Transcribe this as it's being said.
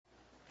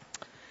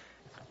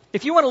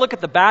If you want to look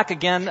at the back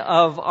again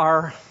of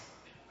our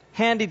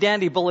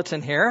handy-dandy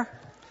bulletin here,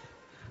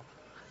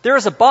 there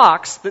is a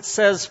box that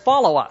says,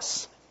 follow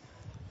us.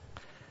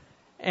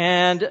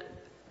 And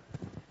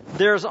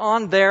there's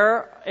on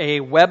there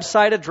a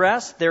website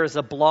address, there's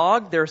a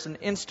blog, there's an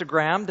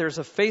Instagram, there's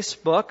a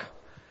Facebook,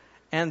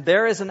 and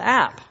there is an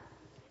app.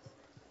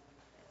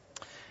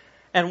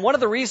 And one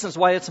of the reasons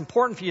why it's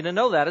important for you to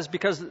know that is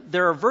because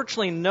there are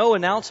virtually no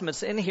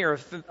announcements in here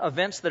of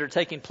events that are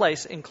taking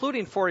place,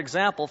 including, for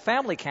example,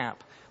 Family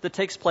Camp that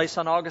takes place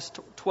on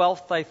August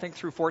 12th, I think,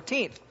 through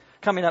 14th,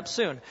 coming up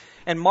soon.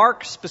 And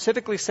Mark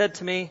specifically said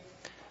to me,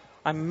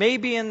 I may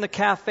be in the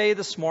cafe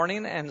this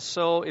morning, and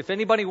so if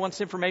anybody wants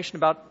information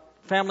about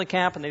Family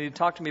Camp and they need to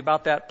talk to me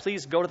about that,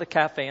 please go to the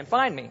cafe and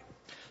find me.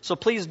 So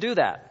please do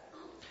that.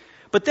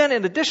 But then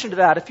in addition to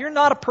that, if you're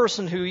not a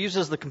person who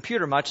uses the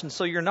computer much, and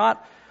so you're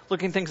not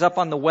looking things up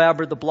on the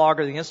web or the blog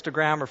or the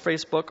Instagram or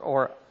Facebook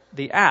or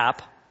the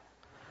app,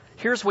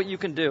 here's what you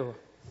can do.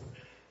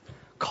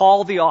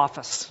 Call the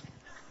office.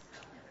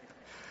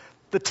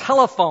 The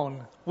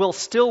telephone will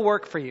still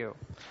work for you.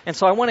 And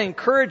so I want to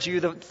encourage you,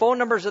 the phone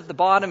number's at the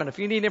bottom, and if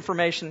you need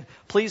information,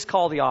 please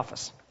call the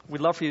office. We'd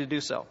love for you to do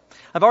so.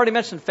 I've already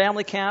mentioned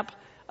Family Camp.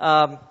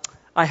 I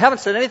haven't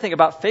said anything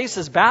about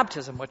Face's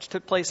baptism, which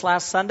took place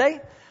last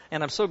Sunday,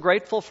 and I'm so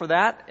grateful for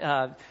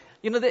that.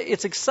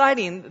 It's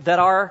exciting that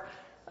our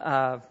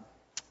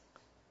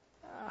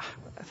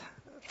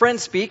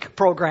FriendSpeak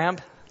program,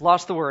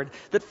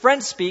 that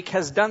FriendSpeak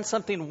has done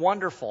something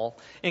wonderful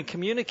in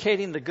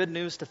communicating the good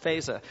news to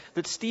Feza.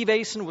 That Steve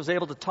Asen was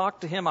able to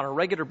talk to him on a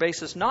regular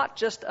basis, not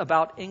just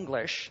about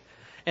English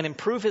and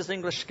improve his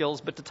English skills,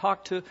 but to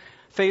talk to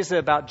Feza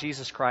about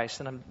Jesus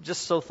Christ. And I'm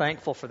just so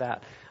thankful for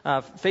that.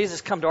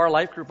 Feza's come to our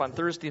life group on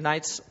Thursday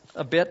nights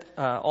a bit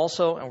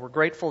also, and we're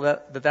grateful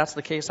that that's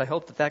the case. I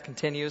hope that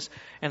continues.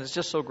 And it's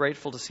just so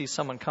grateful to see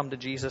someone come to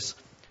Jesus.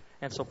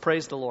 And so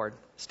praise the Lord.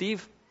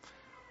 Steve,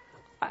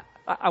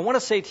 I want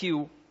to say to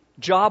you,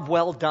 job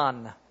well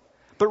done.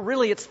 But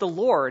really, it's the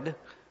Lord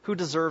who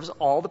deserves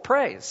all the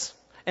praise.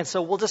 And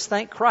so we'll just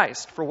thank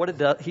Christ for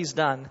what He's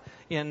done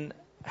in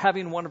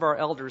having one of our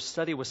elders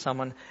study with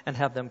someone and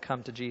have them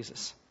come to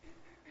Jesus.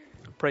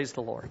 Praise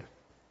the Lord.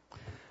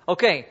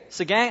 Okay,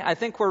 so gang, I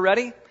think we're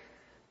ready.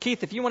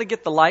 Keith, if you want to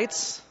get the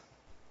lights,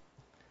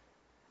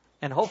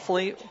 and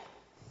hopefully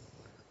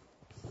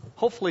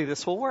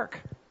this will work.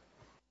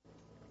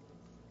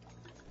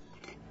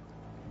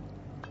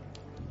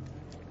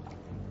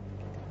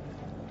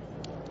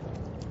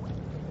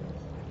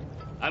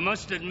 I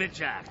must admit,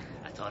 Jack,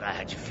 I thought I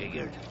had you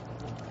figured.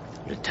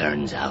 It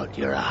turns out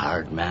you're a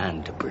hard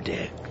man to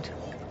predict.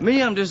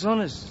 Me, I'm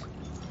dishonest.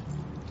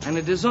 And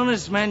a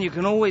dishonest man you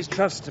can always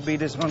trust to be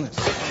dishonest.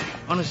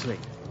 Honestly.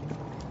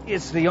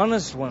 It's the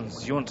honest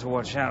ones you want to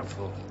watch out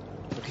for.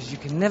 Because you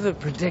can never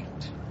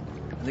predict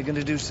when they're going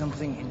to do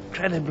something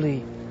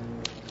incredibly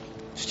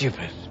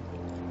stupid.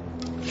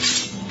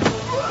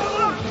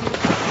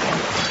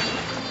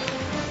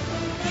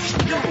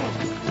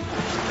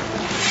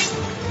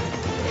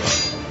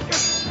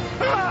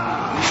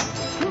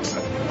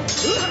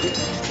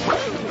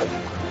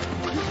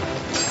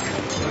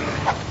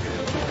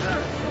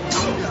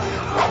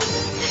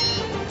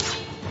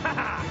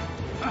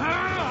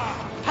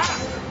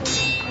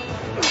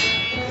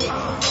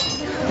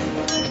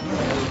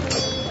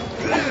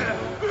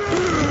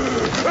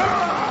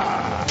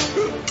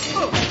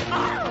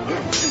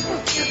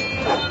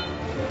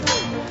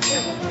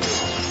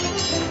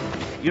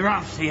 You're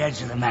off the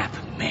edge of the map,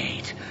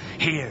 mate.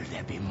 Here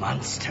there be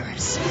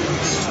monsters.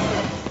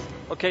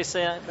 Okay,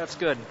 Sam, that's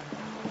good.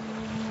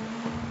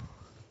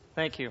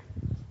 Thank you.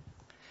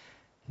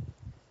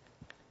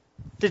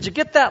 Did you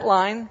get that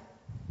line?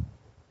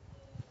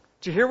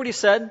 Did you hear what he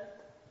said?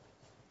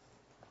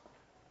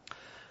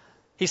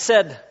 He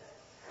said,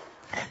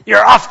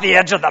 "You're off the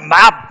edge of the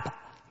map,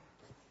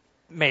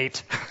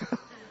 mate."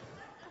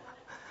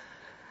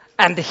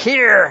 And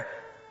here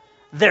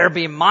there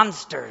be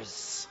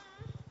monsters.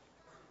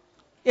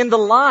 In the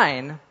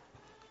line,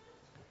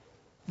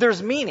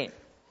 there's meaning.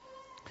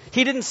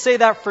 He didn't say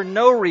that for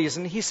no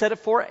reason. He said it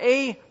for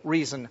a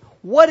reason.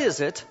 What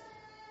is it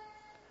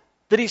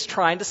that he's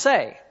trying to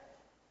say?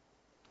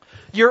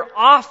 You're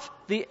off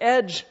the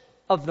edge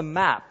of the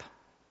map.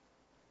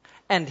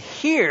 And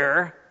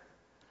here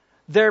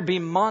there be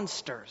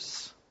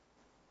monsters.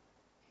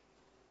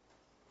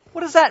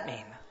 What does that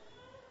mean?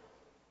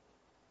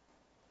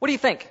 What do you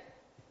think?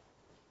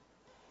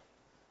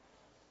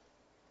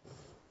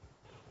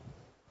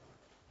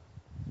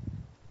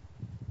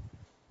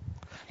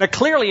 Now,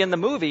 clearly in the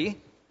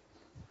movie,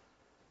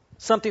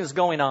 something's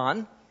going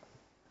on.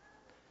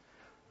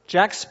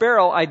 Jack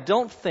Sparrow, I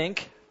don't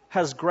think,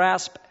 has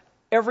grasped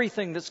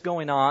everything that's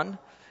going on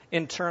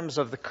in terms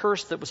of the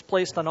curse that was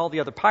placed on all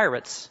the other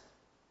pirates.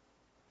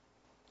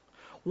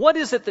 What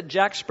is it that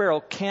Jack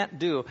Sparrow can't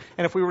do?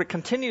 And if we were to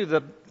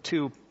continue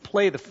to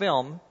play the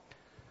film,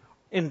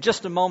 in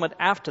just a moment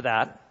after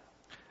that,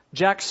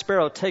 Jack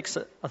Sparrow takes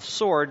a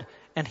sword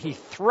and he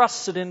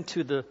thrusts it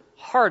into the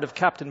heart of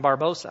Captain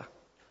Barbossa.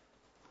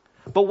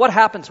 But what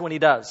happens when he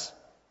does?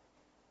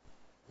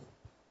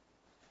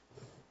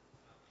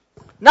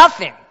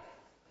 Nothing.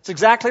 That's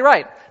exactly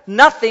right.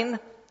 Nothing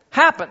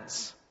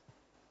happens.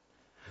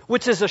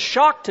 Which is a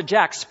shock to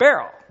Jack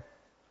Sparrow,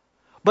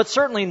 but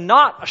certainly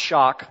not a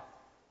shock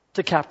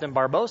to Captain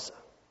Barbossa.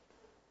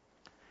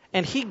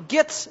 And he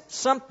gets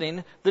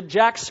something that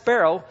Jack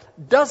Sparrow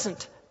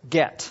doesn't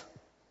get.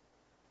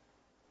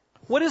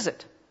 What is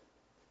it?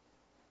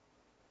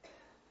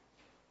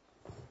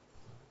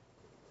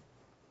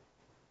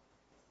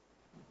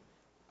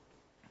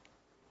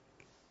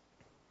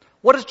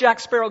 What does Jack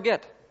Sparrow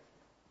get?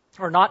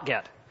 Or not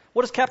get?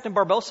 What does Captain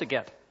Barbossa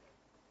get?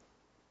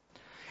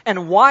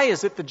 And why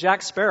is it that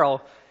Jack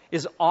Sparrow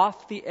is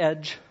off the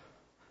edge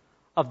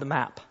of the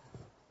map?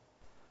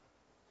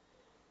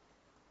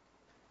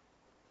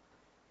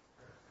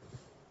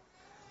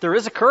 There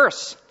is a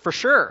curse, for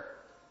sure.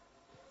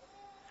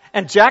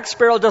 And Jack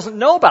Sparrow doesn't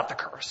know about the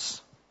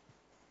curse.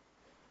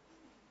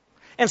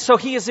 And so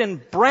he is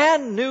in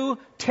brand new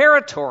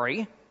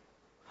territory,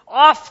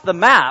 off the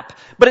map,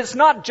 but it's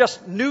not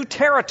just new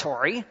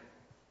territory.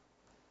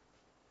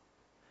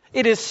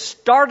 It is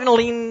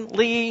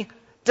startlingly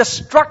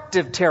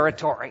destructive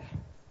territory.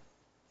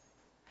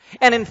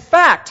 And in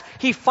fact,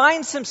 he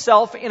finds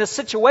himself in a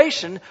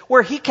situation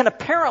where he can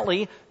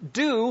apparently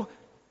do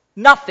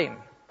nothing.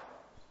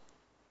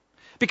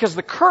 Because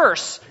the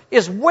curse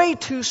is way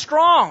too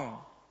strong.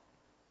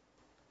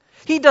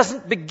 He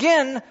doesn't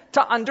begin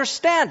to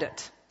understand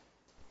it.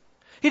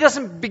 He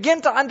doesn't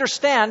begin to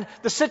understand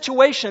the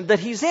situation that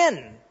he's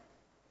in.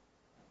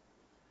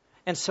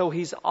 And so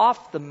he's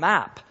off the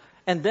map.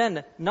 And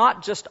then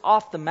not just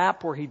off the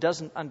map where he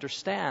doesn't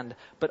understand,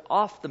 but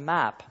off the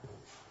map,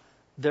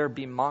 there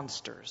be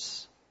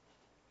monsters.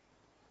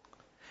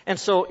 And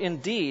so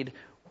indeed,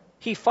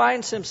 he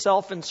finds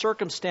himself in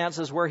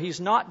circumstances where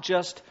he's not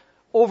just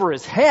over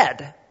his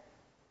head,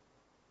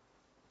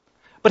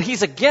 but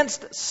he's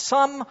against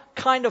some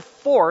kind of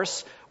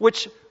force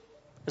which,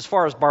 as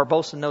far as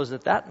Barbossa knows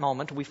at that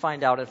moment, we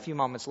find out a few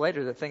moments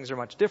later that things are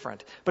much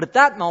different. But at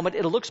that moment,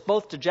 it looks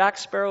both to Jack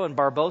Sparrow and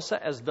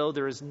Barbossa as though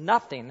there is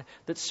nothing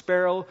that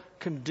Sparrow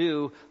can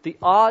do. The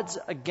odds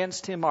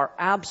against him are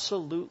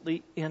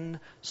absolutely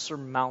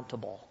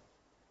insurmountable.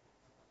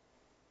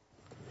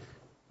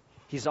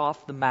 He's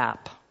off the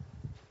map.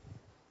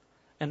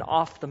 And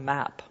off the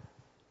map,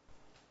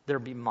 there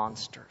be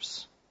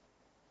monsters.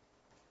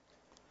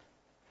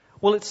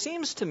 Well, it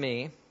seems to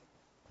me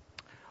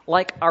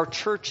like our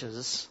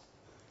churches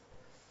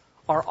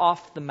are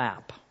off the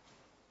map.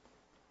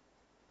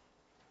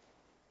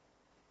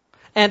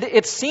 And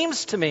it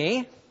seems to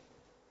me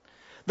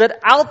that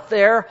out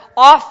there,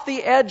 off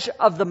the edge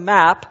of the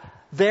map,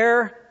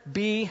 there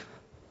be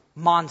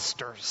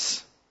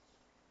monsters.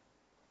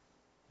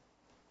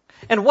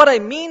 And what I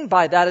mean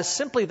by that is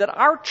simply that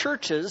our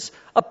churches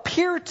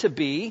appear to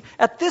be,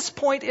 at this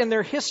point in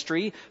their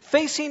history,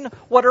 facing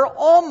what are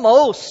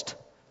almost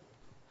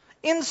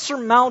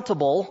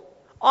insurmountable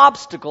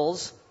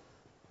obstacles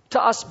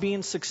to us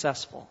being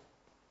successful.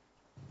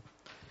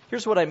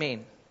 Here's what I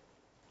mean.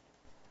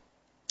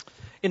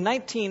 In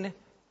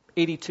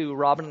 1982,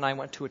 Robin and I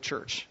went to a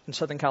church in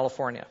Southern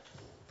California.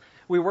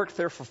 We worked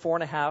there for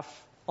 4.5,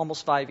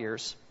 almost 5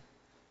 years.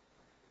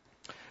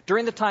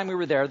 During the time we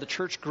were there, the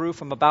church grew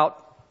from about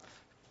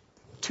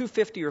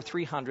 250 or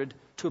 300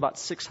 to about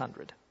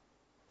 600.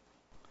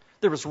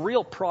 There was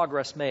real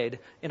progress made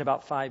in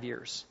about 5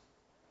 years.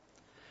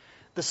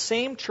 The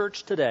same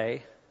church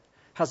today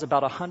has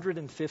about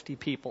 150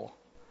 people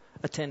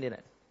attending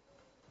it.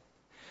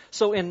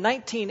 So in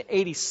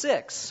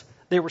 1986,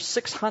 they were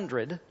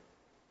 600.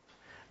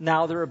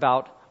 Now they're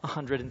about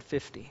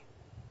 150.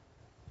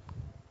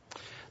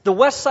 The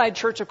West Side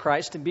Church of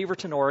Christ in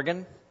Beaverton,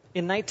 Oregon,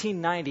 in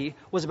 1990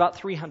 was about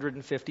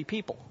 350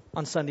 people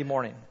on Sunday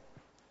morning.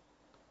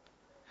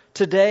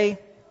 Today,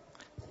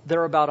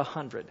 they're about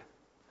 100,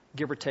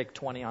 give or take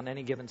 20 on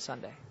any given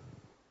Sunday.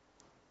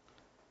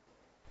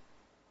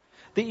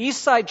 The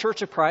East Side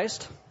Church of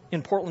Christ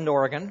in Portland,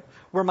 Oregon,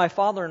 where my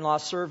father-in-law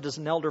served as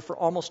an elder for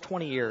almost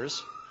 20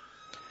 years,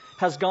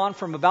 has gone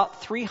from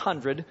about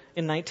 300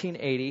 in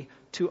 1980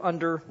 to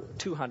under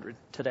 200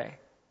 today.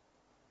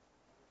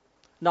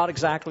 Not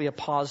exactly a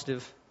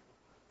positive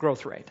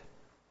growth rate.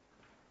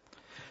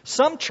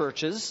 Some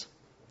churches,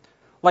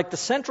 like the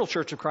Central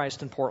Church of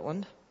Christ in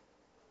Portland,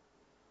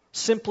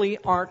 simply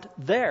aren't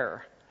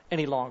there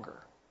any longer.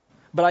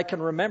 But I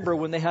can remember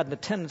when they had an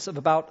attendance of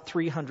about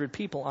 300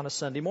 people on a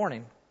Sunday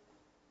morning.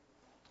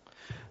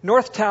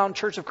 Northtown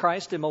Church of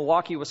Christ in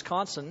Milwaukee,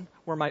 Wisconsin,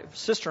 where my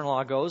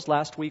sister-in-law goes.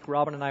 Last week,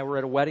 Robin and I were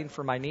at a wedding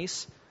for my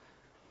niece.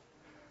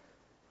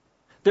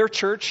 Their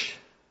church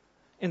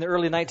in the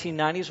early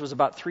 1990s was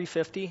about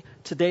 350.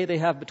 Today, they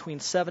have between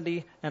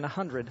 70 and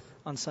 100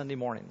 on Sunday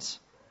mornings.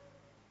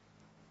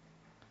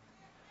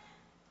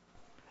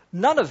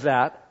 None of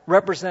that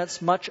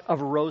represents much of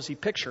a rosy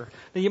picture.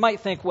 Now, you might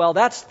think, well,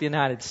 that's the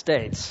United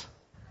States.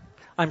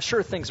 I'm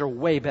sure things are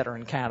way better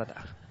in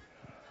Canada.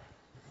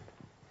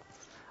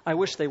 I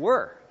wish they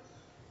were.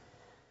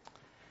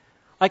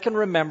 I can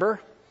remember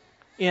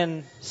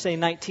in, say,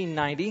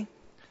 1990,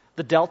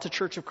 The Delta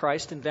Church of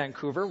Christ in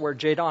Vancouver, where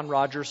J. Don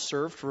Rogers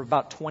served for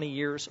about 20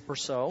 years or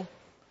so,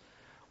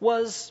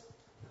 was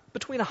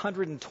between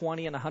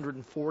 120 and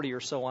 140 or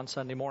so on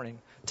Sunday morning.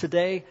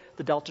 Today,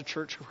 the Delta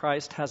Church of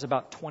Christ has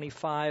about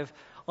 25.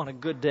 On a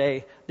good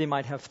day, they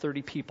might have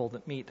 30 people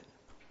that meet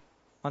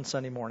on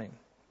Sunday morning.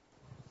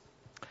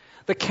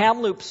 The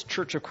Kamloops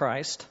Church of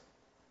Christ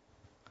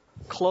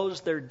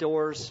closed their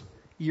doors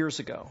years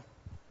ago.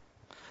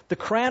 The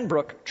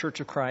Cranbrook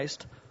Church of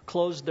Christ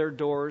closed their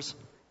doors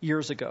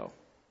years ago.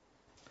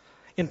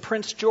 In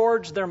Prince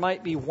George, there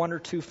might be one or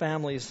two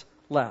families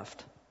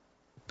left.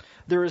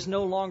 There is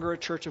no longer a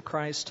Church of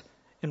Christ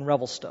in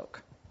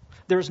Revelstoke.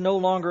 There is no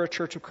longer a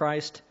Church of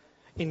Christ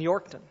in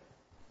Yorkton.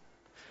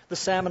 The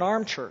Salmon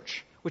Arm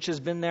Church, which has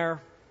been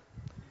there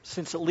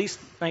since at least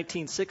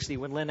 1960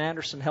 when Lynn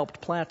Anderson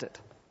helped plant it,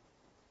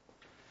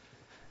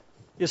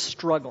 is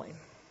struggling.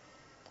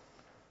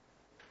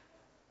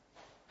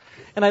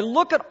 And I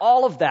look at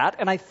all of that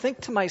and I think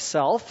to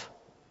myself,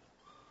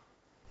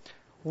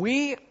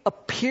 we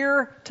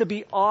appear to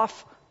be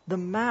off the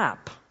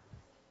map,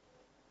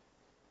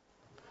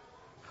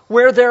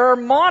 where there are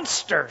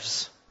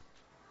monsters,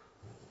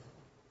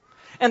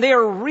 and they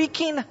are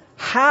wreaking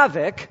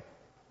havoc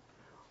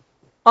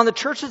on the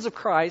churches of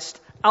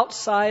Christ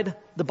outside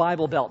the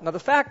Bible Belt. Now, the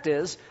fact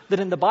is that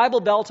in the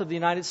Bible Belt of the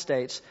United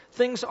States,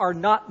 things are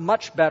not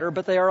much better,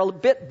 but they are a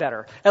bit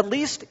better. At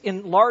least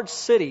in large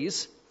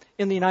cities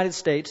in the United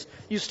States,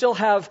 you still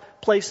have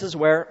places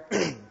where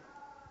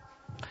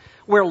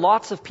where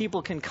lots of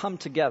people can come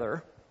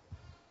together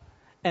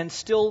and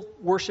still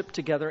worship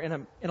together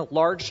in a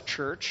large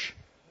church.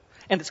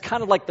 And it's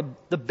kind of like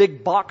the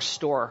big box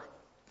store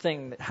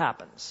thing that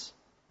happens.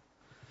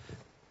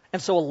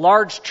 And so a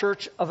large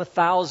church of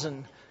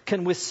 1,000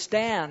 can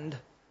withstand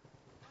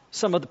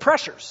some of the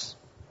pressures.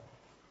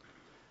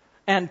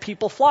 And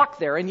people flock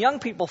there, and young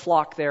people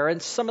flock there,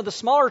 and some of the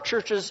smaller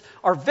churches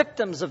are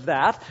victims of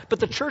that, but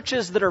the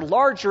churches that are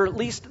larger, at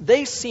least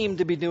they seem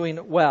to be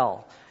doing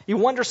well. You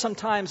wonder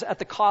sometimes at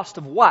the cost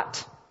of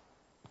what?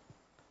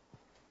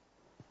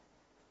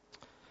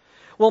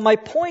 Well, my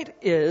point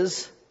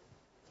is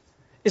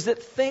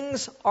that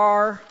things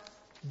are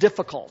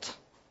difficult.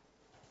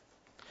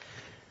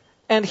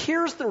 And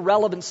here's the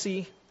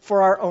relevancy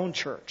for our own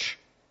church.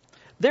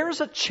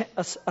 There's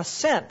a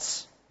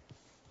sense,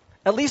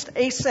 at least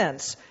a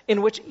sense,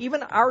 in which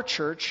even our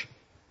church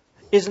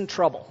is in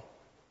trouble.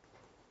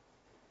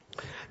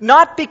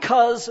 Not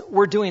because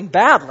we're doing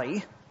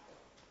badly,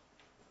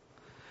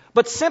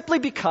 but simply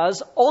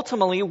because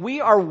ultimately we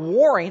are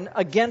warring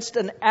against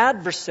an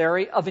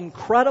adversary of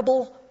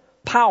incredible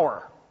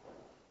power.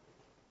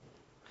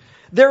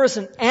 There is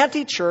an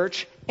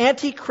anti-church,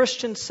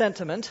 anti-Christian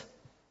sentiment,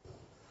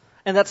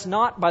 and that's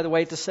not, by the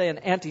way, to say an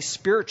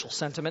anti-spiritual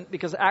sentiment,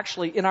 because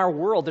actually in our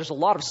world there's a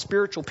lot of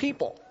spiritual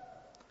people.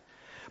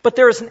 But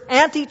there is an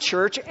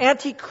anti-church,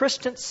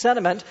 anti-Christian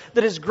sentiment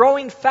that is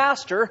growing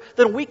faster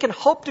than we can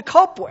hope to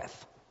cope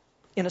with,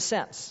 in a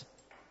sense.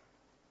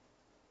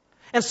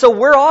 And so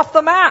we're off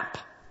the map,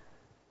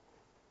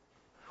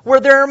 where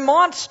there are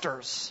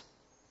monsters.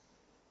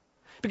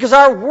 Because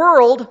our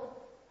world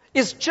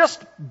is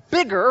just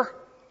bigger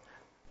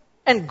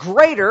and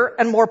greater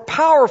and more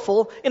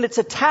powerful in its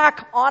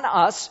attack on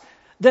us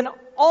than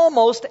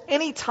almost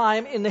any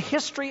time in the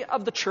history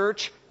of the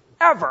church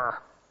ever.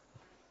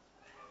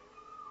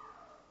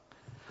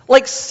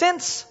 Like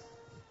since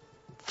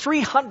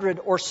 300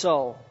 or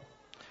so,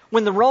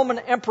 when the Roman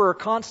Emperor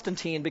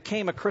Constantine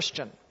became a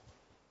Christian,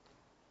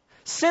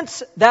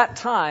 since that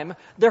time,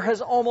 there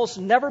has almost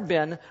never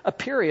been a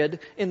period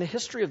in the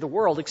history of the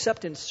world,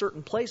 except in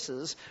certain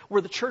places,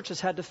 where the church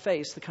has had to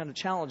face the kind of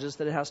challenges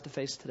that it has to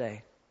face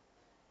today.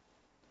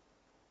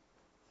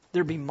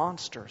 There be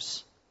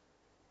monsters.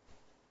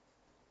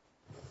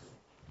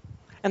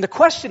 And the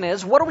question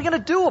is, what are we going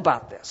to do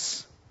about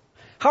this?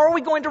 How are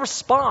we going to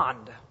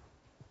respond?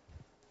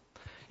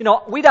 You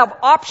know, we'd have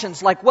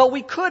options like, well,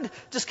 we could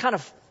just kind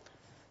of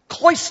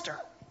cloister,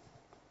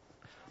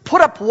 put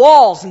up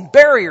walls and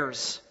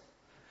barriers.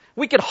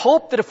 We could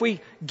hope that if we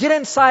get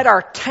inside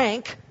our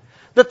tank,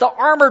 that the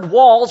armored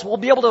walls will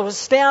be able to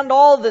withstand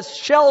all the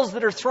shells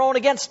that are thrown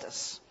against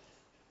us.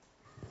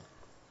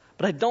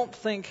 But I don't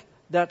think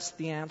that's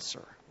the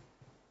answer.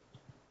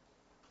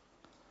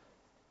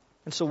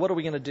 And so what are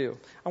we going to do?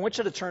 I want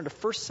you to turn to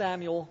 1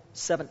 Samuel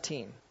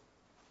 17.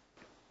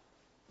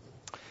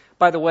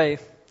 By the way,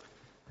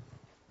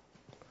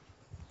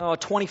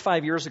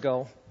 25 years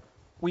ago,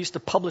 we used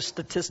to publish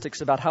statistics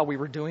about how we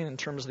were doing in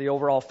terms of the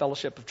overall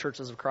fellowship of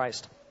churches of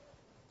Christ.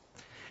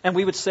 And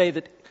we would say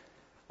that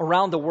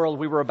around the world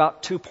we were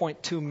about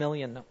 2.2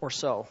 million or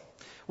so,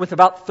 with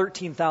about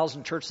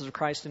 13,000 churches of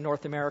Christ in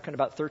North America and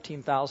about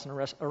 13,000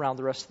 around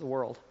the rest of the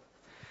world.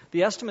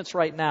 The estimates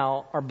right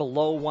now are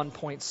below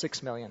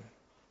 1.6 million.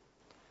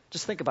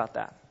 Just think about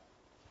that.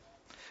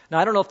 Now,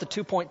 I don't know if the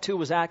 2.2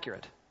 was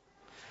accurate.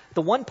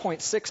 The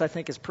 1.6, I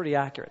think, is pretty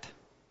accurate.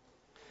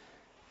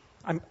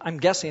 I'm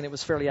guessing it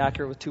was fairly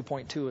accurate with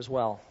 2.2 as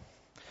well.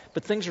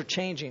 But things are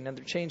changing, and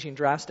they're changing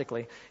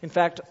drastically. In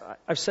fact,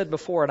 I've said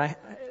before, and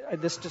I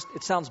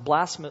it sounds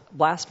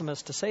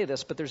blasphemous to say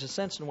this, but there's a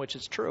sense in which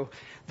it's true.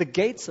 The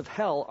gates of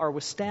hell are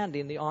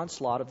withstanding the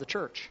onslaught of the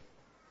church.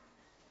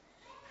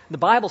 The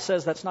Bible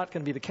says that's not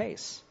going to be the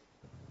case.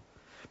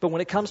 But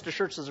when it comes to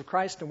churches of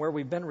Christ and where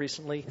we've been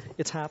recently,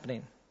 it's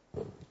happening.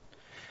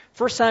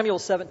 1 Samuel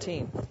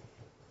 17.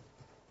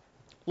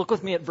 Look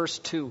with me at verse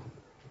 2.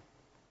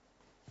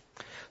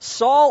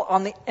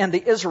 Saul and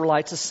the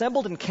Israelites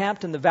assembled and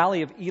camped in the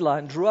valley of Elah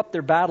and drew up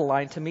their battle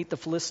line to meet the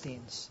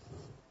Philistines.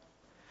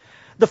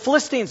 The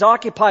Philistines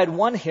occupied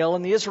one hill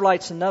and the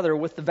Israelites another,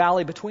 with the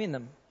valley between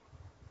them.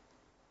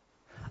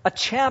 A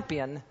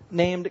champion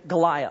named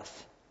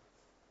Goliath,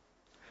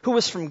 who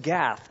was from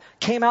Gath,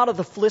 came out of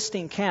the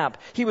Philistine camp.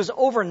 He was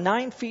over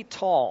 9 feet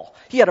tall.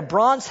 He had a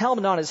bronze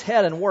helmet on his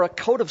head and wore a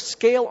coat of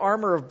scale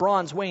armor of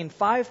bronze weighing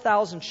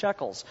 5,000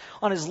 shekels.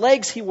 On his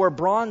legs he wore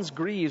bronze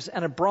greaves,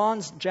 and a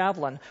bronze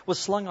javelin was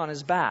slung on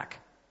his back.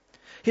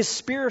 His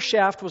spear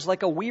shaft was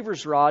like a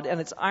weaver's rod, and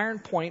its iron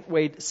point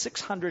weighed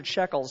 600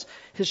 shekels.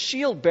 His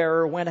shield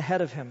bearer went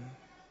ahead of him.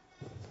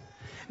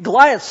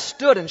 Goliath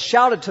stood and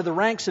shouted to the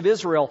ranks of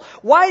Israel,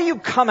 "Why do you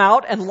come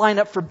out and line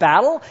up for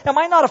battle? Am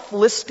I not a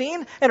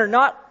Philistine? And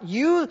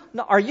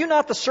are you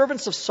not the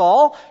servants of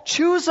Saul?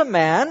 Choose a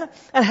man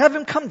and have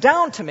him come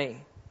down to me.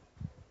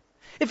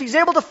 If he's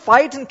able to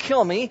fight and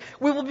kill me,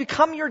 we will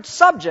become your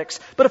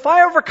subjects. But if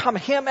I overcome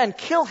him and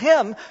kill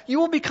him, you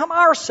will become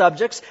our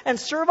subjects and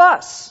serve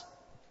us."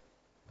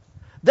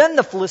 Then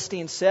the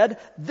Philistines said,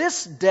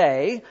 "This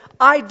day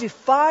I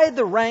defy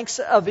the ranks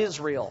of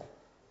Israel.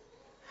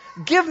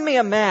 Give me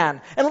a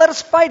man, and let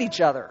us fight each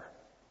other."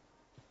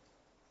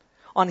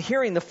 On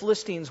hearing the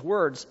Philistines'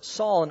 words,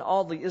 Saul and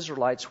all the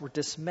Israelites were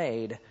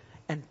dismayed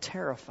and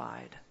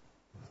terrified.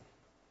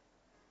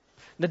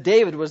 Now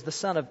David was the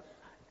son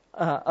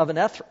of an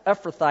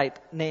Ephrathite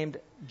named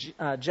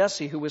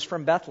Jesse, who was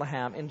from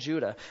Bethlehem in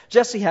Judah.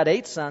 Jesse had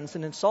 8 sons,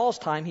 and in Saul's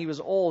time he was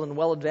old and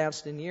well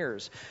advanced in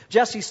years.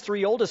 Jesse's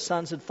 3 oldest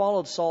sons had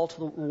followed Saul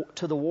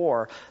to the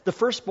war. The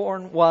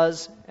firstborn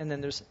was, and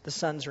then the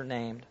sons are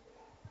named.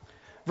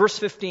 Verse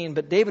 15,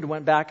 but David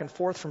went back and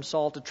forth from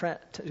Saul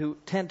to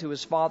tend to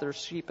his father's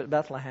sheep at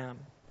Bethlehem.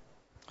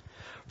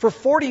 For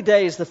 40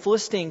 days the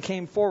Philistine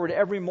came forward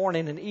every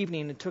morning and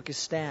evening and took his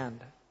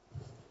stand.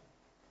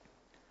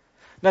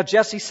 Now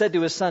Jesse said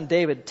to his son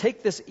David,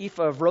 "Take this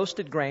ephah of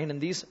roasted grain and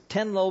these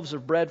 10 loaves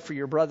of bread for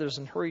your brothers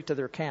and hurry to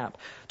their camp.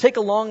 Take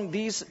along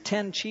these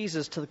 10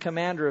 cheeses to the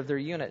commander of their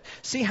unit.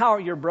 See how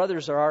your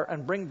brothers are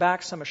and bring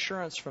back some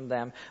assurance from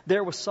them."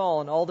 There was Saul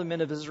and all the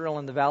men of Israel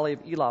in the valley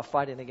of Elah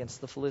fighting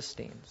against the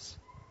Philistines.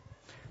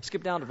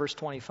 Skip down to verse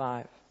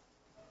 25.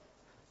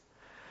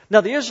 Now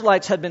the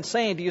Israelites had been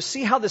saying, "Do you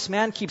see how this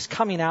man keeps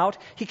coming out?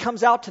 He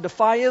comes out to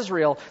defy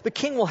Israel. The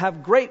king will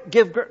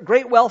give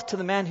great wealth to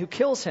the man who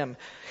kills him.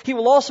 He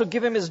will also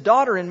give him his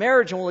daughter in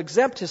marriage and will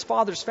exempt his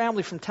father's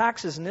family from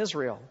taxes in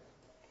Israel."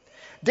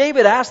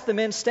 David asked the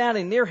men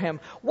standing near him,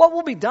 "What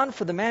will be done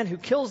for the man who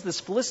kills this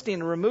Philistine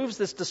and removes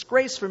this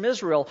disgrace from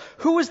Israel?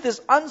 Who is this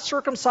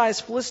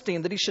uncircumcised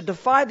Philistine that he should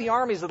defy the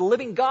armies of the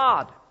living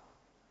God?"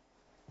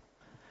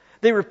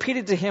 They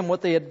repeated to him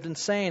what they had been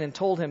saying and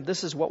told him,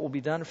 "This is what will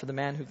be done for the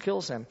man who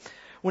kills him."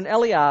 When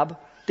Eliab,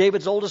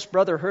 David's oldest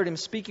brother, heard him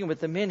speaking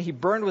with the men, he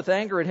burned with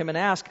anger at him and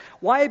asked,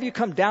 "Why have you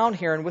come down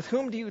here, and with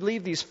whom do you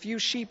leave these few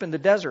sheep in the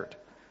desert?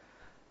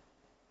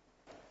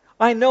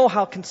 I know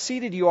how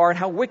conceited you are and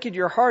how wicked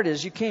your heart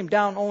is. You came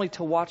down only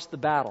to watch the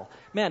battle."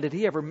 Man, did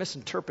he ever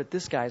misinterpret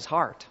this guy's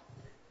heart?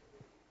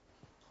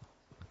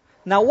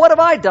 "Now what have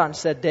I done?"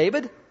 said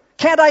David.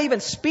 "Can't I even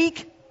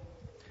speak?"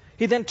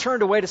 He then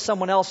turned away to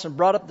someone else and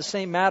brought up the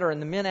same matter,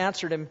 and the men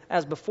answered him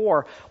as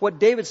before. What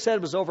David said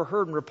was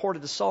overheard and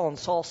reported to Saul, and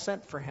Saul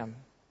sent for him.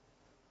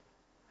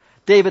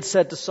 David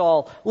said to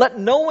Saul, "Let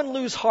no one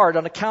lose heart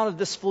on account of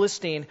this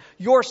Philistine.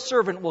 Your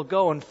servant will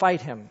go and fight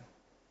him."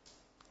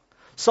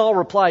 Saul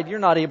replied, "You're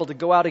not able to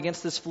go out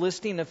against this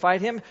Philistine and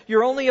fight him.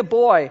 You're only a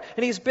boy,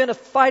 and he's been a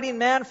fighting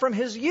man from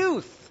his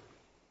youth."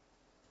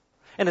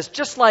 And it's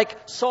just like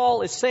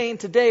Saul is saying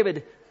to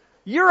David,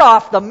 "You're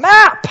off the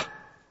map.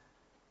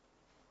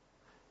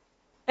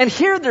 And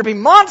here there be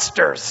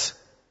monsters.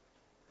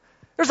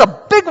 There's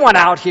a big one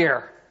out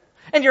here.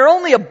 And you're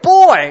only a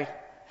boy.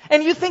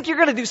 And you think you're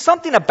going to do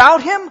something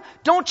about him?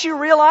 Don't you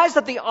realize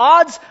that the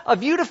odds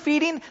of you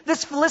defeating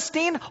this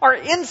Philistine are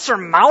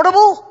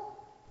insurmountable?"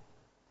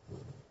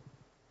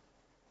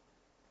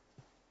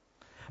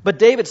 But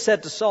David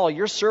said to Saul,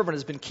 "Your servant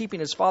has been keeping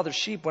his father's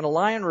sheep. When a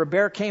lion or a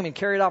bear came and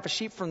carried off a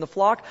sheep from the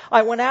flock,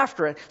 I went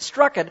after it,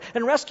 struck it,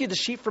 and rescued the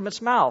sheep from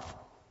its mouth.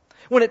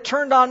 When it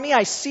turned on me,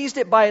 I seized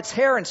it by its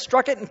hair and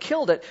struck it and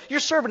killed it. Your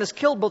servant has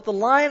killed both the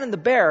lion and the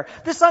bear.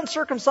 This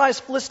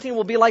uncircumcised Philistine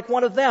will be like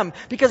one of them,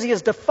 because he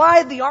has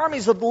defied the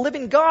armies of the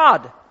living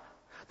God.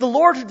 The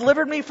Lord who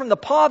delivered me from the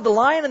paw of the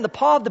lion and the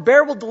paw of the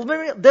bear will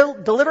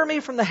deliver me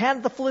from the hand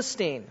of the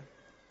Philistine."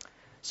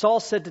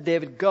 Saul said to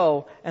David,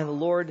 "Go, and the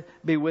Lord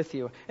be with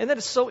you." And that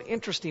is so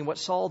interesting what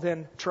Saul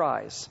then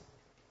tries.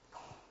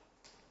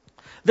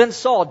 Then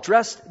Saul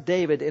dressed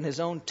David in his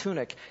own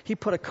tunic. He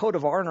put a coat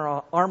of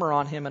armor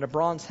on him and a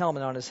bronze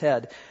helmet on his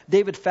head.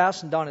 David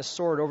fastened on his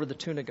sword over the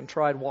tunic and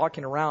tried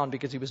walking around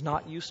because he was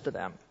not used to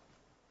them.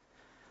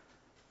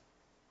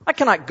 I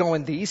cannot go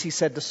in these, he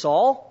said to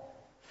Saul,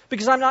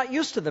 because I'm not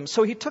used to them.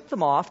 So he took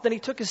them off. Then he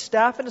took his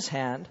staff in his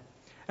hand,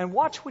 and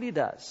watch what he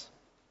does.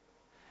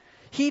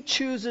 He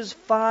chooses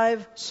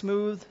 5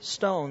 smooth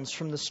stones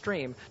from the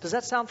stream. Does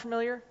that sound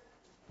familiar?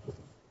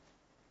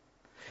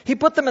 He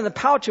put them in the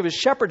pouch of his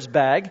shepherd's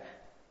bag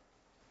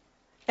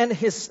and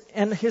his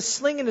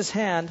sling in his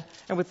hand,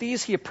 and with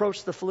these he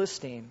approached the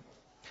Philistine.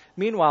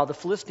 Meanwhile, the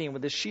Philistine,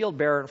 with his shield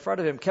bearer in front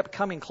of him, kept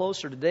coming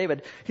closer to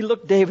David. He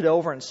looked David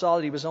over and saw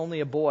that he was only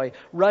a boy,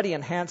 ruddy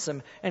and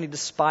handsome, and he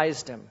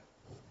despised him.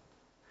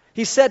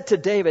 He said to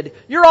David,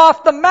 "You're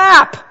off the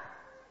map!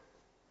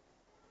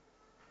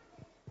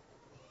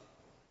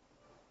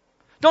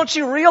 Don't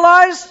you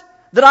realize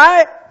that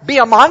I be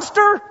a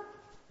monster?"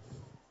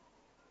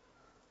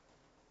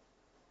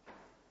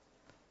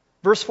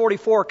 Verse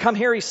 44, "Come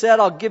here," he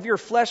said, "I'll give your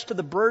flesh to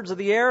the birds of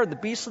the air and the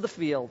beasts of the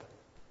field."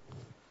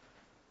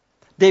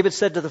 David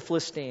said to the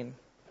Philistine,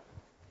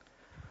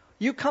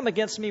 "You come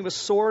against me with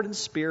sword and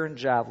spear and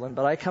javelin,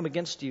 but I come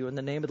against you in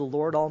the name of the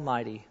Lord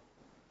Almighty,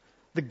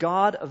 the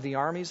God of the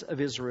armies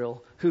of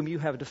Israel, whom you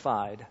have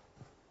defied.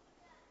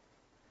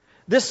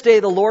 This day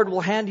the Lord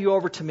will hand you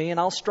over to me, and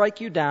I'll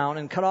strike you down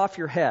and cut off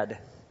your head.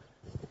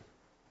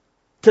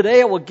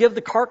 Today I will give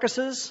the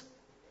carcasses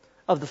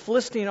of the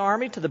Philistine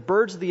army to the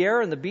birds of the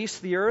air and the beasts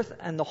of the earth,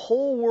 and the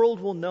whole world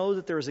will know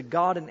that there is a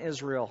God in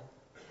Israel.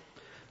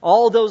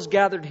 All those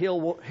gathered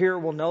here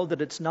will know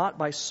that it's not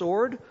by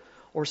sword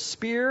or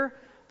spear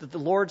that the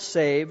Lord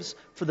saves,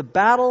 for the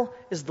battle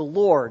is the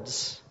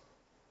Lord's,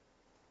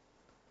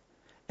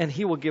 and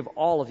he will give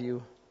all of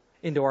you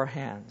into our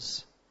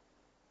hands."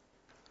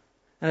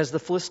 And as the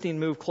Philistine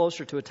moved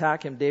closer to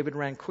attack him, David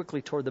ran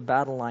quickly toward the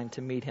battle line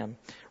to meet him.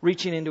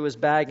 Reaching into his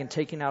bag and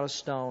taking out a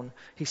stone,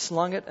 he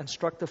slung it and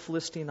struck the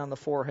Philistine on the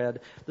forehead.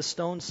 The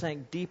stone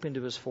sank deep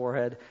into his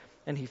forehead,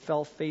 and he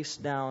fell face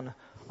down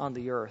on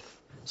the earth.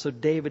 So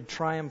David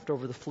triumphed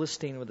over the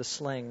Philistine with a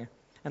sling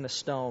and a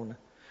stone.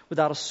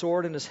 Without a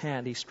sword in his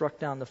hand, he struck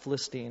down the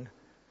Philistine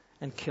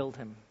and killed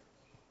him.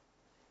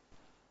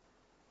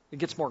 It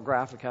gets more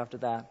graphic after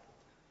that.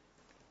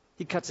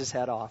 He cuts his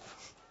head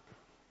off.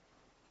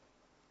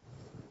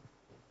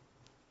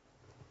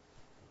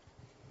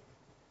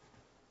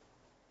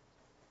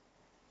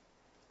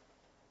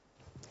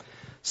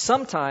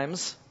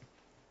 Sometimes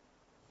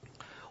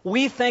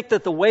we think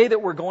that the way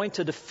that we're going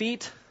to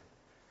defeat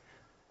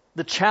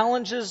the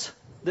challenges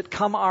that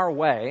come our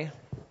way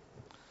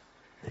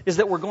is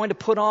that we're going to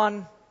put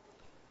on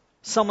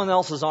someone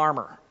else's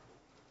armor.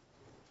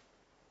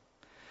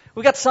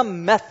 We got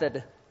some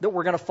method that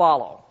we're going to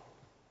follow.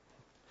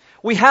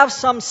 We have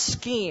some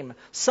scheme,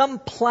 some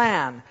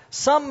plan,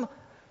 something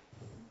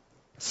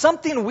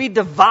we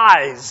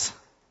devise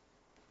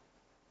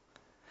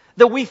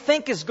that we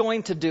think is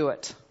going to do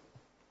it.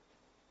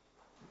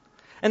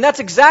 And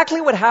that's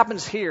exactly what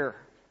happens here.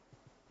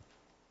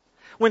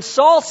 When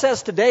Saul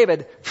says to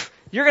David,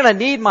 "You're going to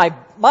need my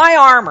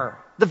armor,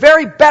 the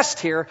very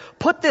best here,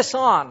 put this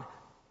on."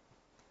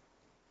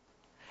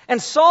 And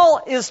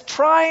Saul is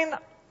trying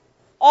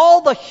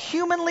all the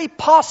humanly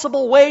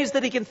possible ways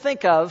that he can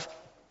think of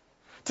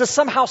to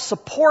somehow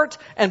support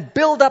and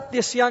build up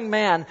this young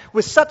man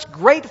with such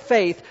great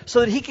faith so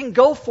that he can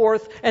go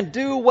forth and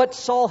do what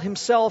Saul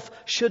himself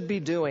should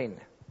be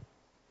doing.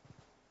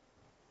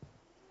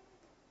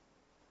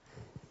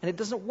 And it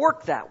doesn't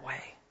work that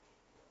way.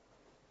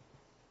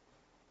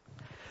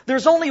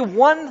 There's only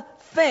one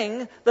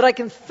thing that I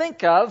can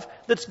think of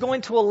that's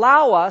going to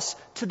allow us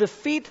to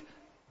defeat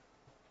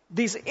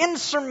these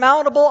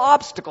insurmountable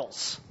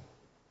obstacles.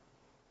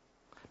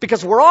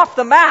 Because we're off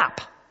the map.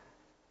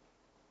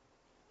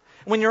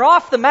 When you're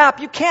off the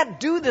map, you can't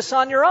do this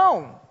on your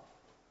own.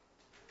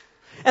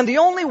 And the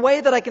only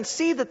way that I can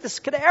see that this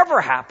could ever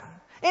happen,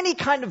 any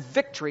kind of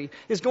victory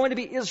is going to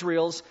be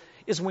Israel's,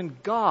 is when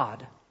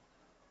God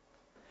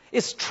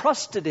is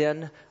trusted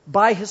in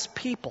by his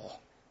people.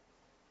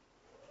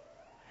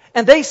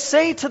 And they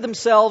say to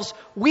themselves,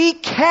 "We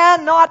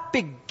cannot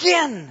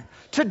begin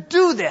to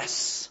do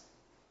this.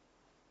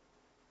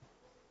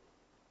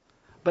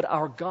 But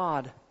our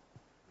God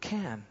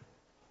can."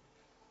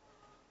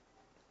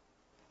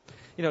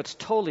 You know, it's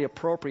totally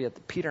appropriate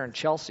that Peter and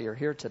Chelsea are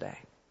here today.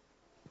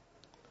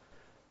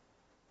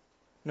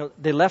 You know,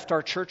 they left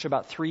our church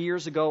about 3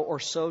 years ago or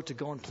so to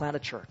go and plant a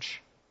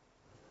church.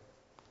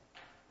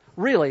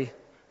 Really,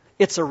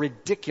 it's a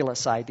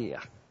ridiculous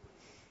idea.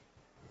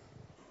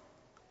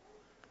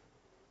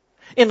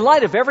 In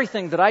light of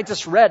everything that I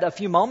just read a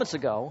few moments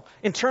ago,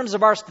 in terms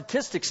of our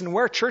statistics and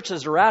where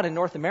churches are at in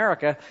North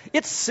America,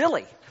 it's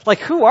silly. Like,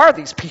 who are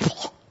these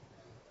people?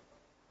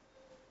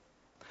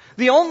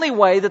 The only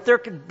way that there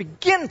can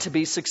begin to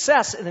be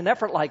success in an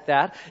effort like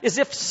that is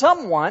if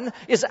someone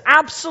is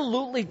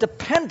absolutely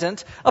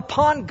dependent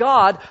upon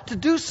God to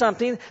do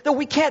something that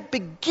we can't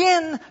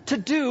begin to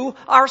do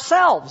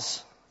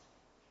ourselves.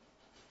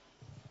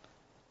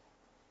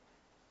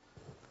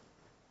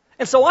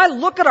 And so I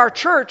look at our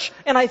church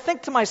and I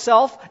think to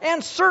myself,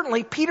 and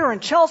certainly Peter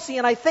and Chelsea,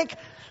 and I think,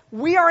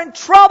 we are in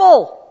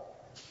trouble.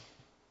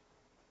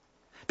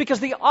 Because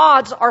the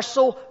odds are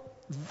so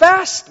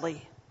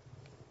vastly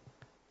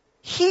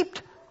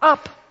heaped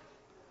up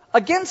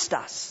against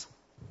us.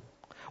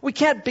 We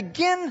can't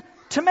begin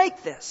to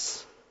make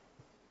this.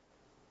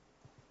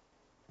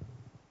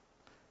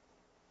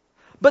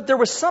 But there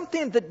was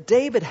something that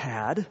David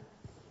had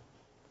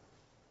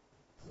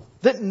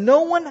that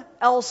no one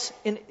else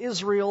in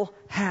Israel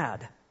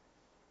had.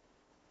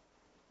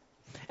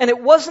 And it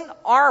wasn't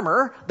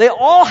armor. They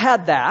all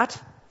had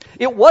that.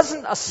 It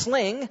wasn't a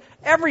sling.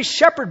 Every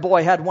shepherd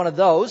boy had one of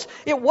those.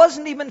 It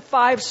wasn't even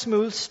 5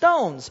 smooth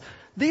stones.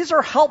 These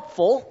are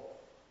helpful,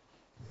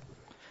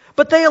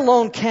 but they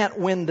alone can't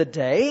win the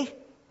day.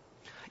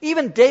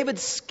 Even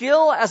David's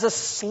skill as a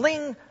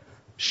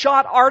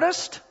slingshot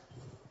artist,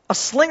 a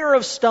slinger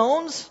of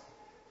stones,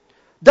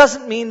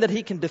 doesn't mean that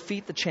he can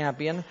defeat the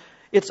champion.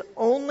 It's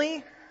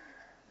only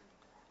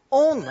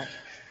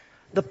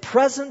the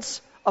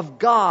presence of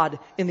God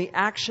in the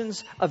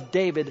actions of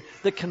David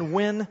that can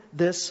win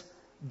this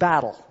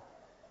battle.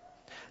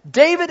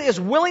 David is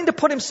willing to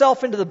put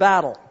himself into the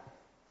battle.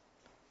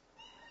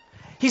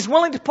 He's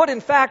willing to put,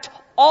 in fact,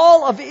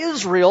 all of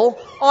Israel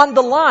on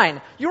the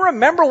line. You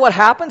remember what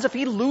happens if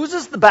he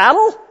loses the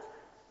battle?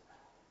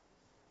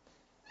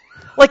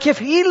 Like if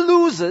he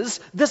loses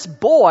this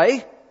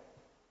boy,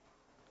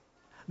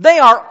 they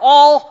are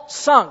all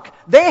sunk.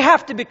 They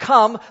have to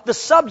become the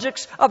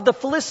subjects of the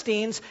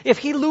Philistines if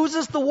he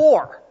loses the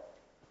war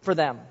for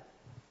them.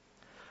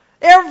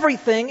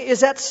 Everything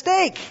is at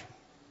stake.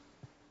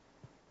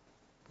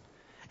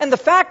 And the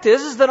fact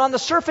is that on the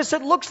surface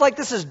it looks like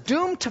this is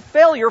doomed to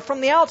failure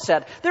from the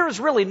outset. There is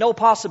really no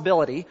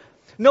possibility,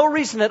 no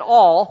reason at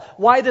all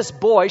why this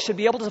boy should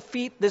be able to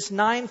defeat this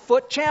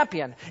 9-foot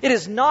champion. It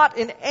is not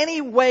in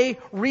any way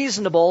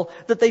reasonable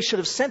that they should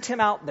have sent him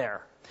out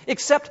there.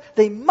 Except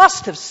they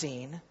must have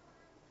seen,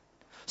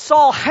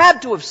 Saul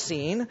had to have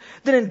seen,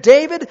 that in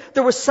David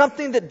there was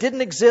something that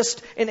didn't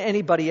exist in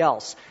anybody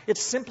else.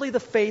 It's simply the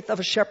faith of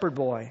a shepherd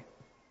boy.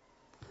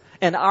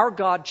 And our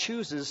God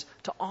chooses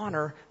to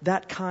honor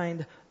that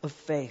kind of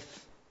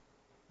faith.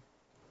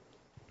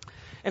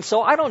 And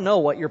so I don't know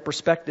what your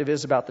perspective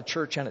is about the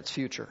church and its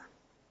future.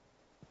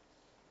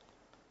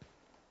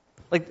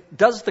 Like,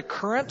 does the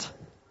current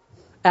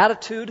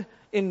attitude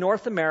in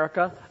North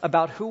America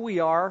about who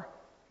we are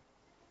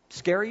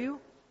scare you?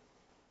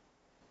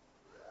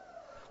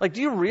 Like,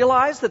 do you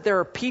realize that there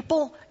are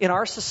people in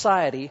our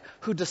society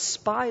who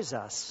despise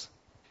us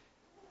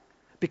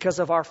because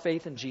of our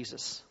faith in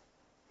Jesus?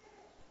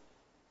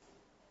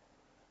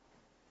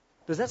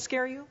 Does that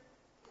scare you?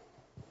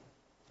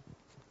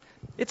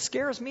 It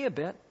scares me a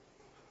bit.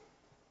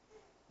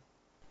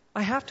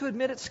 I have to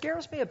admit, it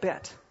scares me a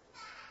bit.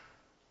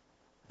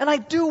 And I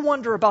do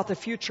wonder about the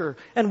future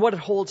and what it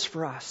holds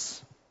for us.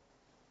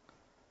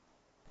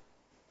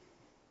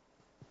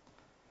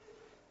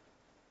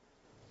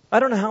 I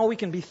don't know how we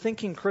can be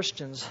thinking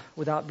Christians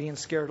without being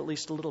scared at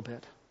least a little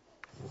bit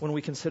when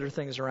we consider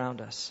things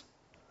around us.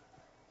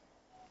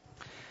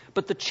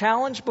 But the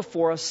challenge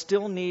before us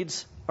still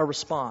needs a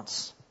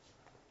response.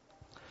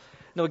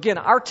 Now, again,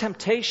 our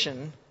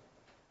temptation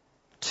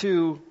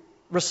to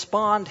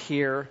respond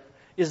here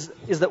is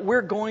that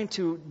we're going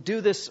to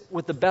do this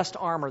with the best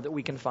armor that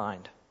we can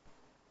find.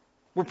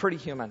 We're pretty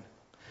human.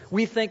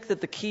 We think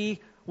that the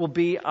key will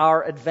be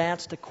our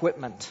advanced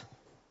equipment.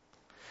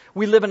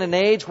 We live in an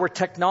age where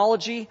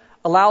technology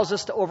allows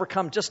us to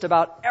overcome just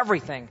about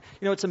everything.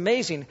 You know, it's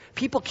amazing.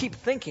 People keep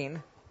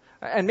thinking,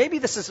 and maybe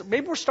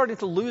we're starting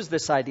to lose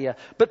this idea,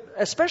 but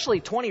especially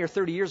 20 or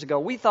 30 years ago,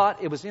 we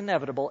thought it was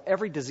inevitable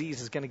every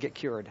disease is going to get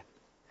cured.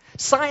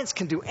 Science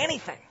can do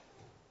anything.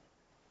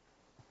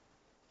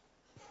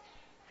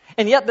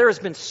 And yet there has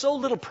been so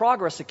little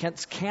progress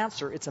against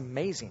cancer, it's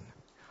amazing.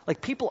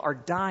 Like, people are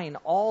dying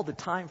all the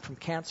time from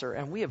cancer,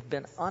 and we have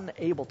been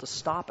unable to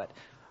stop it.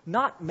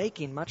 Not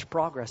making much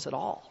progress at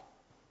all.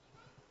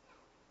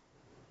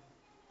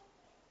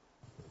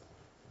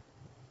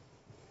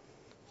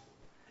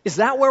 Is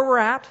that where we're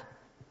at?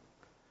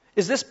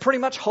 Is this pretty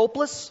much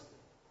hopeless?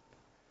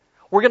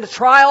 We're going to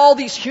try all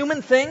these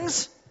human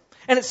things,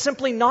 and it's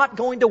simply not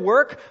going to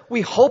work.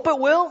 We hope it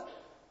will.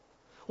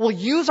 We'll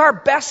use our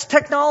best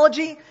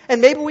technology,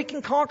 and maybe we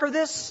can conquer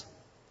this.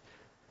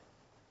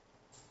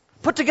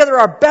 Put together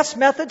our best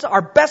methods,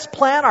 our best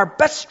plan, our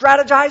best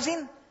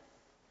strategizing.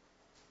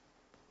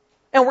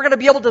 And we're going to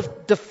be able to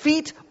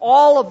defeat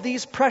all of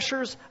these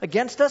pressures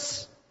against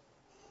us?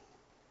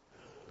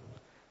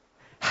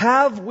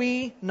 Have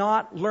we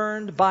not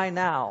learned by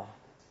now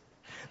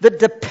that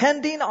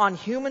depending on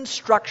human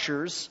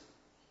structures,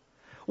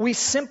 we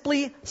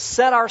simply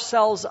set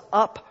ourselves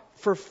up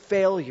for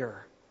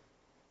failure?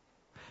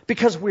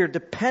 Because we're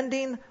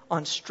depending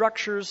on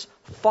structures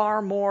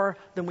far more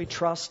than we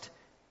trust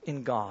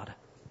in God.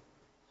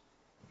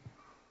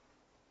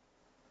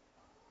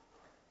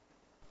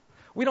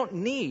 We don't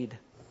need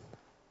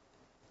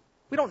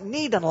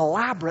an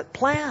elaborate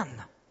plan.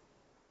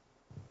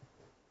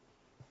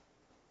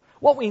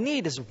 What we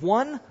need is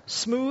one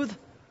smooth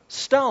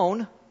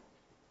stone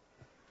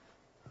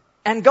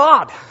and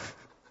God.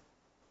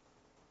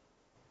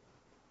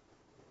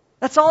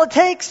 That's all it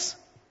takes.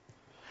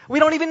 We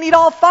don't even need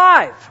all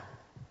five.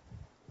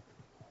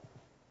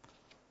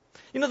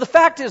 The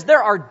fact is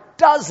there are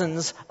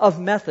dozens of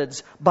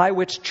methods by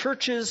which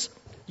churches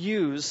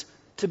use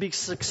to be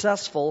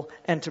successful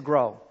and to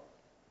grow.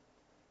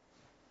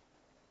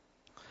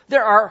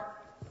 There are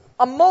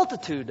a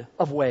multitude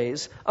of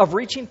ways of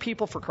reaching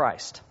people for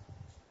Christ.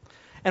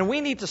 And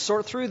we need to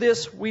sort through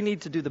this. We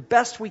need to do the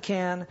best we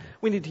can.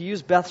 We need to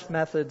use best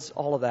methods,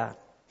 all of that.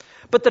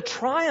 But the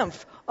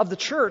triumph of the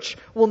church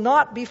will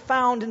not be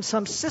found in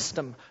some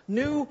system,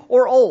 new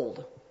or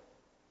old.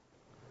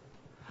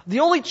 The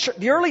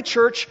early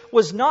church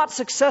was not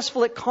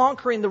successful at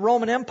conquering the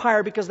Roman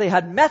Empire because they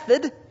had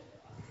method.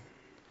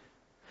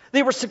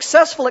 They were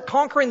successful at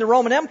conquering the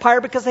Roman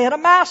Empire because they had a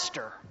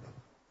master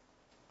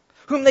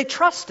whom they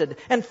trusted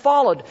and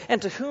followed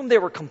and to whom they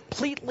were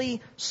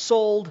completely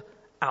sold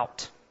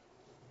out.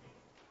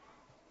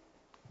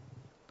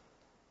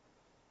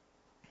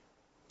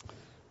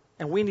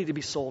 And we need to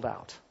be sold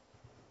out.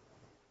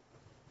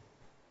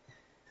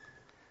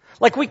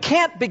 Like, we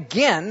can't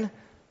begin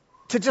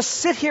to just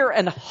sit here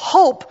and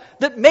hope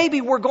that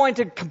maybe we're going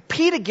to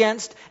compete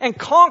against and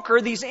conquer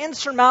these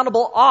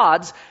insurmountable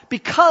odds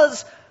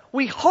because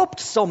we hoped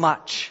so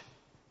much.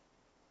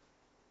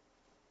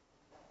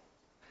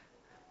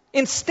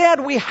 Instead,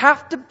 we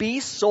have to be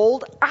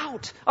sold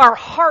out. Our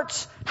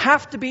hearts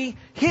have to be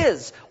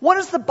His. What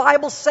does the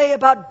Bible say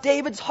about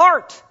David's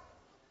heart?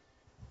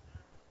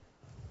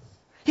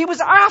 He was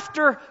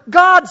after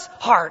God's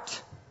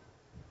heart.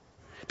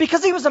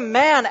 Because he was a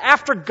man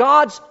after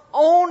God's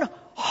own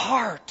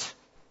heart.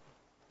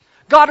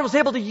 God was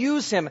able to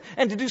use him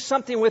and to do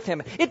something with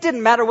him. It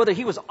didn't matter whether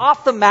he was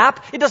off the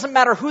map. It doesn't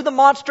matter who the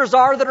monsters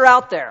are that are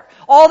out there.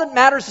 All that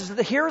matters is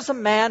that here is a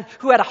man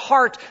who had a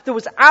heart that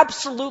was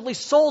absolutely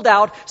sold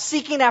out,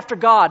 seeking after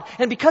God.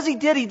 And because he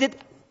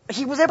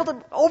was able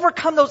to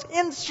overcome those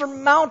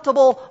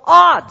insurmountable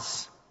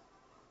odds.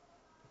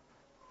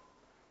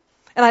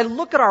 And I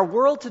look at our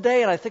world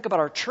today and I think about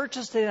our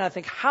churches today and I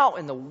think, how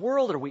in the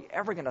world are we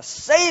ever going to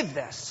save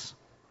this?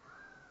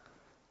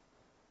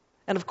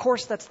 And of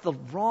course, that's the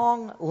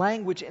wrong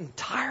language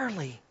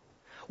entirely.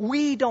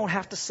 We don't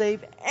have to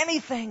save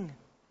anything.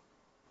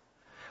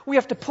 We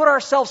have to put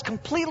ourselves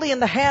completely in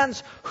the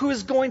hands who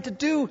is going to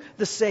do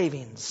the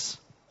savings.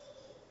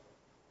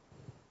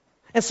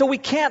 And so we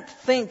can't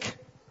think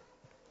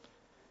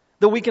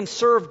that we can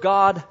serve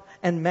God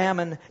and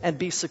mammon and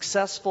be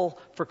successful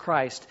for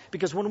Christ.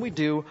 Because when we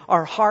do,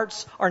 our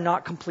hearts are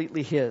not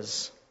completely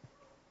His.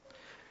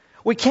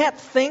 We can't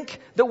think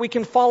that we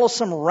can follow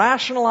some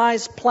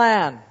rationalized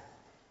plan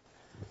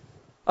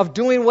of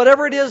doing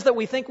whatever it is that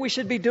we think we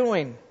should be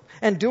doing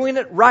and doing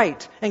it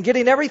right and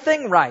getting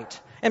everything right.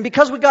 And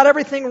because we got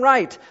everything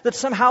right, that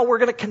somehow we're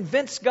going to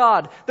convince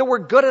God that we're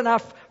good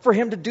enough for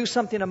Him to do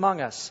something among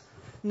us.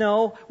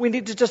 No, we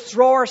need to just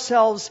throw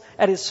ourselves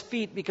at His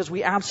feet because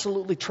we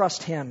absolutely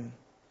trust Him.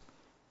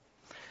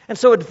 And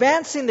so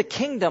advancing the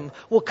kingdom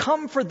will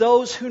come for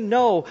those who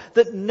know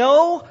that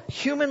no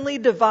humanly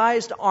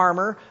devised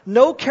armor,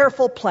 no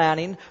careful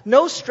planning,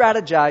 no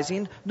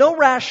strategizing, no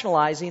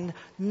rationalizing,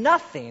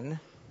 nothing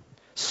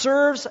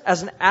serves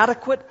as an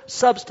adequate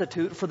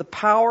substitute for the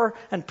power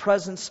and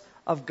presence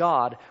of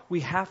God. We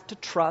have to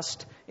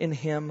trust in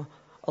Him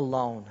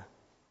alone.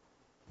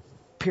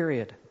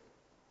 Period.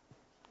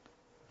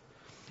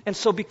 And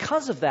so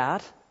because of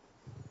that,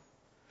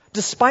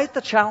 despite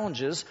the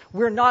challenges,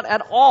 we're not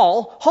at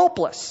all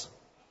hopeless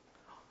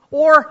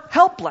or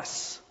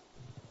helpless.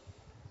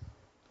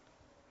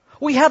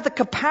 We have the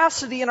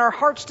capacity in our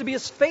hearts to be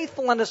as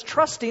faithful and as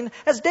trusting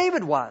as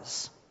David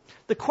was.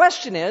 The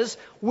question is,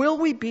 will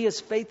we be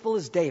as faithful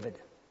as David?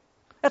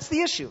 That's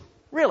the issue,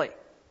 really.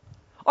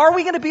 Are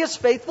we going to be as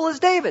faithful as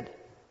David?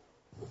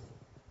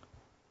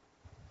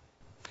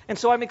 And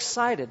so I'm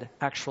excited,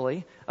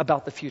 actually,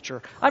 about the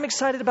future. I'm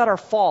excited about our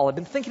fall. I've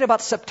been thinking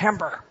about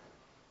September.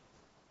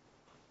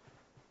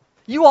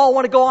 You all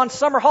want to go on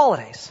summer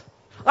holidays.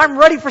 I'm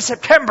ready for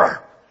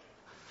September.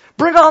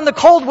 Bring on the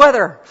cold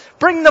weather.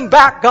 Bring them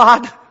back,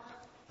 God.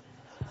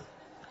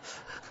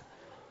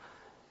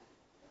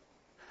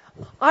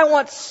 I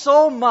want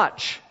so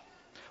much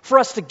for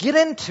us to get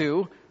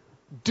into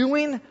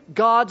doing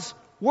God's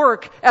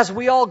work as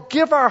we all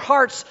give our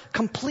hearts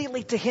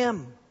completely to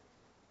Him.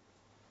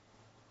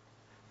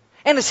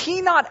 And is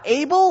He not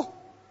able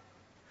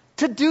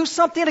to do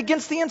something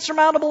against the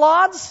insurmountable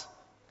odds?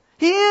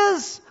 He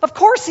is. Of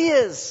course He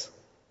is.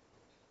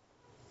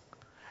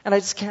 And I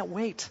just can't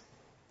wait.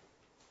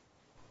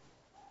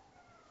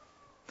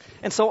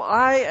 And so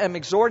I am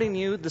exhorting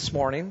you this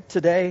morning,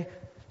 today,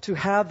 to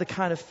have the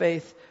kind of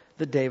faith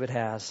that David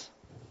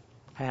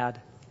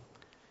had.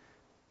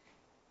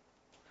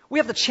 We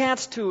have the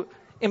chance to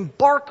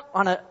embark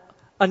on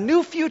a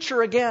new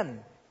future again.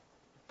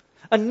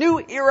 A new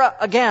era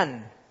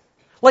again.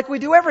 Like we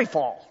do every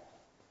fall.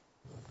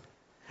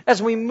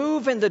 As we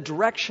move in the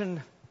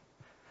direction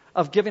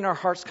of giving our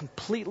hearts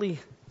completely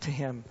to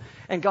Him,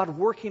 and God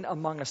working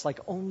among us like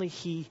only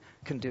He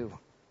can do.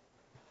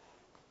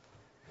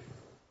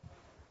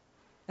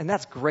 And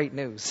that's great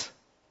news.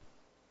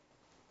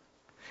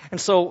 And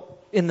so,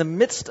 in the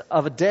midst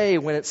of a day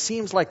when it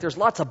seems like there's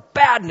lots of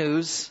bad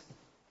news,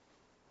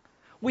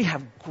 we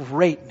have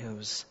great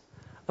news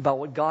about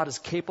what God is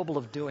capable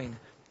of doing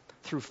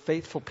through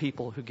faithful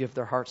people who give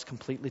their hearts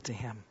completely to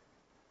Him.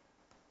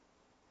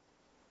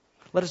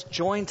 Let us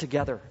join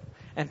together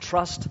and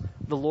trust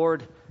the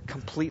Lord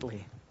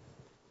completely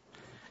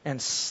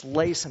and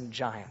slay some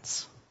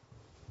giants.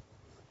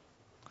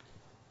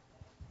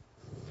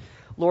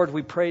 Lord,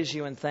 we praise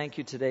You and thank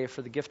You today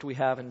for the gift we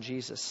have in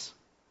Jesus.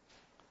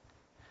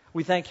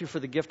 We thank You for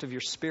the gift of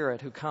Your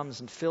Spirit who comes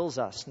and fills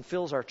us and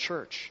fills our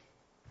church.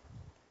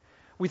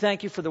 We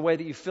thank You for the way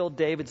that You filled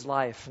David's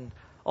life, and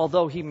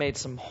although he made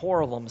some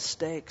horrible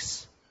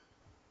mistakes,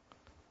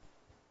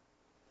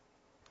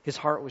 his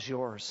heart was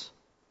Yours.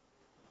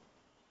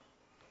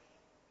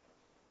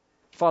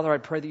 Father, I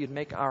pray that You'd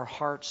make our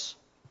hearts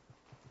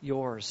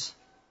Yours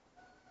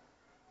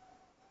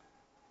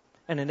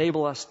and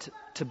enable us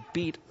to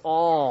beat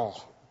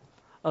all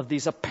of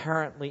these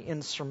apparently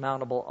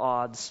insurmountable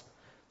odds,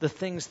 the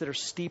things that are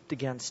steeped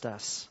against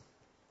us,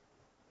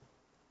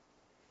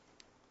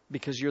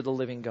 because You're the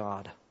living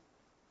God.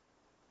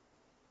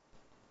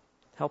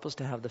 Help us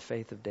to have the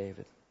faith of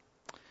David.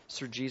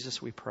 Through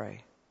Jesus we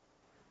pray.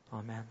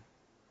 Amen.